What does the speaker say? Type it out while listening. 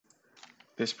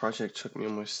This project took me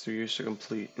almost 3 years to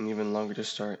complete and even longer to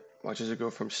start. Watch as I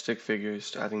go from stick figures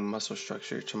to adding muscle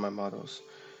structure to my models.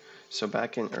 So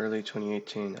back in early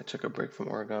 2018, I took a break from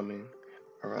origami.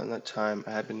 Around that time,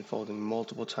 I had been folding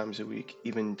multiple times a week,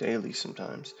 even daily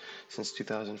sometimes, since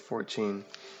 2014,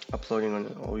 uploading on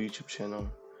an old YouTube channel.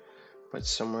 But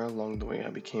somewhere along the way, I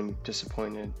became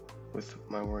disappointed with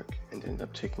my work and ended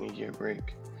up taking a year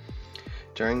break.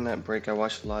 During that break, I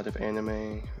watched a lot of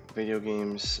anime, video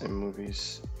games, and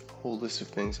movies, a whole list of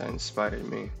things that inspired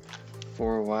me.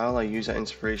 For a while, I used that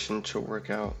inspiration to work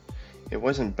out. It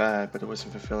wasn't bad, but it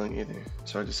wasn't fulfilling either,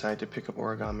 so I decided to pick up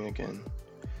origami again.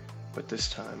 But this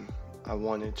time, I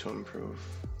wanted to improve.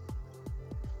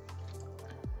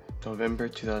 November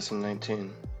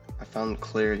 2019, I found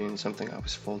clarity in something I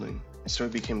was folding. It sort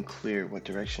of became clear what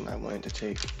direction I wanted to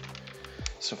take.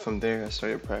 So from there, I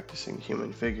started practicing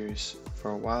human figures. For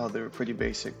a while, they were pretty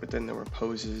basic, but then there were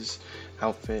poses,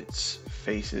 outfits,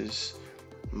 faces,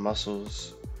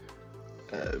 muscles,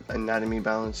 anatomy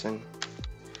balancing.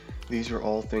 These were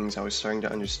all things I was starting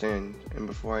to understand, and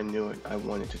before I knew it, I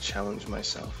wanted to challenge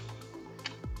myself.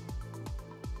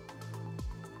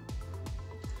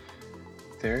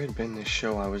 There had been this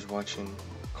show I was watching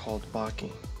called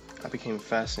Baki. I became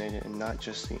fascinated in not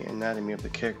just the anatomy of the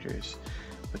characters,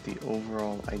 but the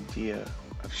overall idea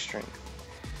of strength.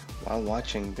 While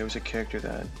watching, there was a character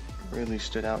that really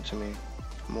stood out to me,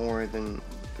 more than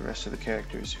the rest of the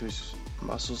characters, whose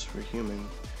muscles were human,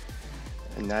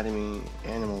 anatomy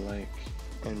animal-like,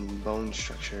 and bone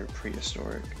structure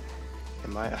prehistoric.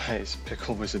 In my eyes,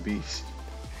 Pickle was a beast.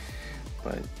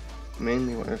 But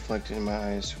mainly what reflected in my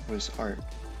eyes was art.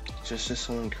 Just as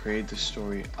someone created the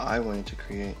story I wanted to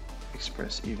create,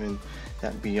 express even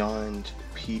that beyond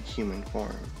peak human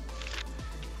form.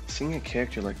 Seeing a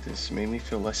character like this made me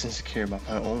feel less insecure about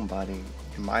my own body.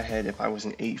 In my head, if I was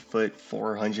an 8 foot,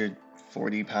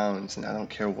 440 pounds, and I don't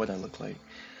care what I look like,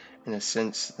 in a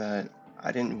sense that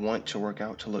I didn't want to work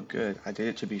out to look good, I did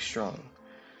it to be strong.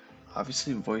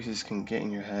 Obviously, voices can get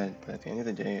in your head, but at the end of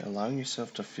the day, allowing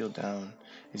yourself to feel down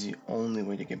is the only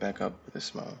way to get back up with a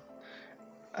smile.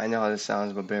 I know how this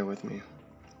sounds, but bear with me.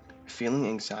 Feeling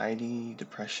anxiety,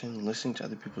 depression, listening to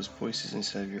other people's voices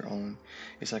instead of your own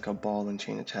is like a ball and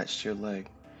chain attached to your leg.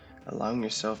 Allowing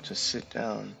yourself to sit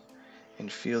down and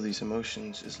feel these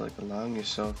emotions is like allowing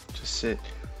yourself to sit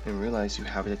and realize you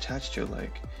have it attached to your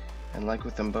leg. And like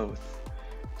with them both,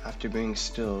 after being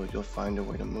still, you'll find a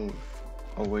way to move,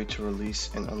 a way to release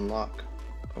and unlock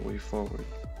a way forward.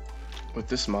 With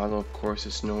this model, of course,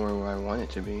 it's nowhere where I want it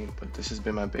to be, but this has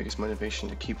been my biggest motivation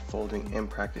to keep folding and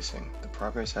practicing. The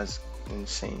progress has been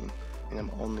insane, and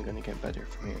I'm only going to get better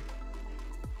from here.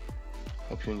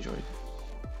 Hope you enjoyed it.